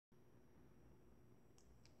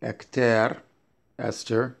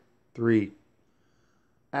Esther 3.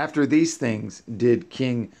 After these things did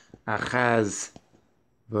King Ahasuerus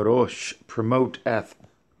promote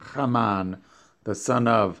Haman, the son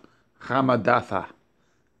of Hammedatha,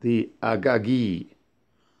 the Agagi,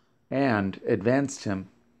 and advanced him,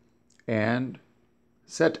 and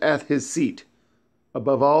set his seat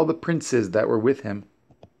above all the princes that were with him,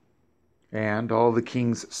 and all the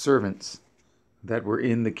king's servants that were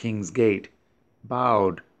in the king's gate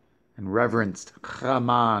bowed and reverenced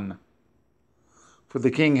Haman, for the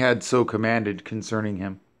king had so commanded concerning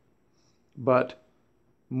him. But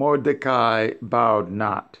Mordecai bowed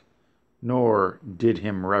not, nor did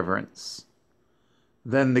him reverence.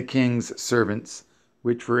 Then the king's servants,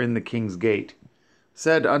 which were in the king's gate,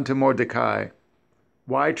 said unto Mordecai,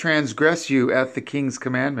 Why transgress you at the king's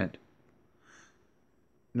commandment?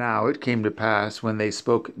 Now it came to pass, when they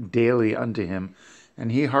spoke daily unto him,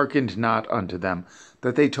 and he hearkened not unto them,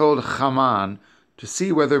 that they told Haman to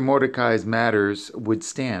see whether Mordecai's matters would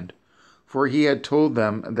stand, for he had told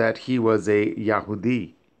them that he was a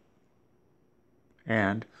Yahudi.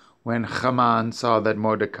 And when Haman saw that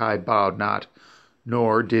Mordecai bowed not,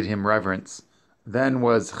 nor did him reverence, then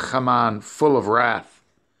was Haman full of wrath,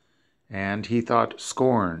 and he thought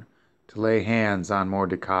scorn to lay hands on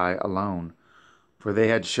Mordecai alone, for they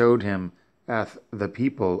had showed him the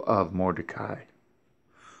people of Mordecai.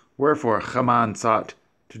 Wherefore Haman sought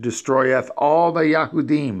to destroy all the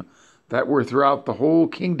Yahudim that were throughout the whole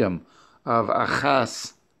kingdom of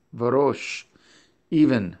Ahasuerus,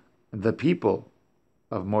 even the people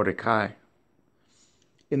of Mordecai.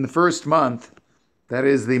 In the first month, that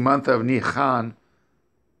is the month of Nisan,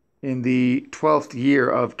 in the 12th year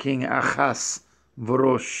of King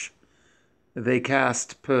Ahasuerus, they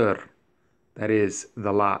cast pur, that is,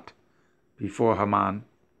 the lot, before Haman,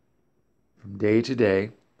 from day to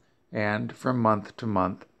day, and from month to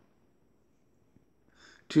month,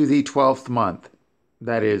 to the 12th month,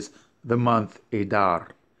 that is, the month Adar.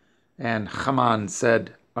 And Haman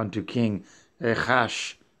said unto King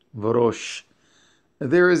Ahasuerus,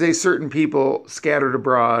 There is a certain people scattered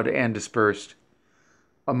abroad and dispersed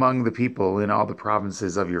among the people in all the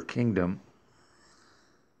provinces of your kingdom,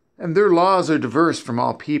 and their laws are diverse from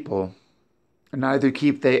all people, neither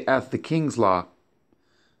keep they the king's law.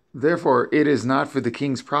 Therefore it is not for the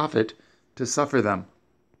king's profit to suffer them.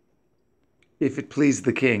 If it please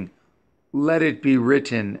the king, let it be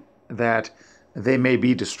written that they may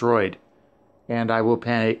be destroyed, and I will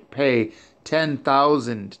pay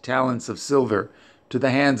 10,000 talents of silver to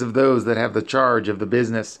the hands of those that have the charge of the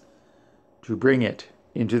business, to bring it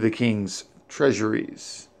into the king's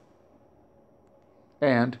treasuries.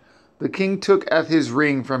 And the king took his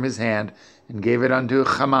ring from his hand, and gave it unto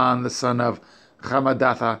Haman the son of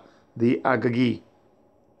Hammedatha, the Agagi,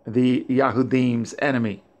 the Yahudim's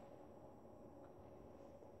enemy.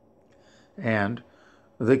 And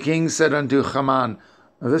the king said unto Haman,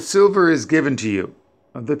 The silver is given to you,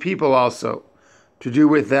 the people also, to do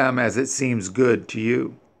with them as it seems good to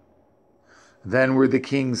you. Then were the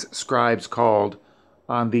king's scribes called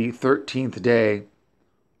on the 13th day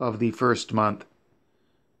of the first month,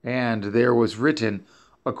 and there was written,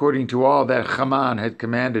 according to all that Haman had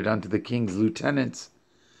commanded unto the king's lieutenants,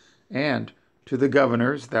 and to the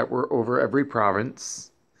governors that were over every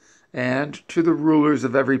province, and to the rulers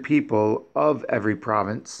of every people of every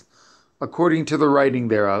province, according to the writing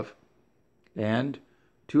thereof, and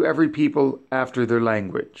to every people after their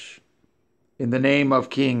language. In the name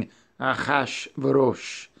of King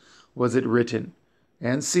Ahasuerus was it written,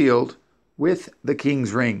 and sealed with the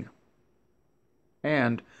king's ring.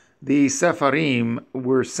 And the Sepharim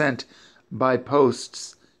were sent by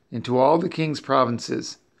posts into all the king's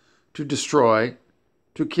provinces, to destroy,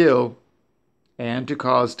 to kill, and to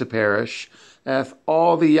cause to perish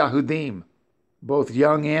all the Yahudim, both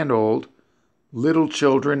young and old, little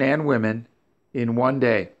children and women, in one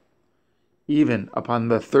day, even upon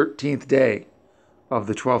the 13th day of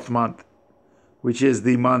the 12th month, which is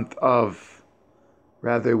the month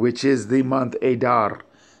Adar,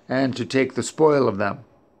 and to take the spoil of them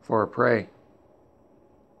for a prey.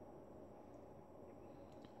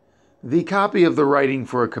 The copy of the writing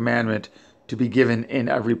for a commandment to be given in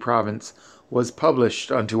every province was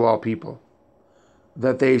published unto all people,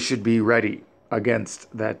 that they should be ready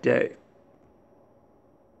against that day.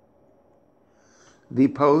 The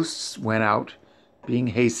posts went out, being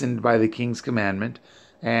hastened by the king's commandment,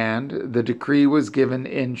 and the decree was given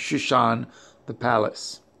in Shushan the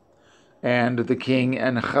palace. And the king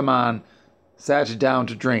and Haman sat down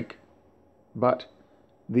to drink. But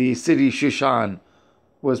the city Shushan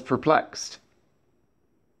was perplexed,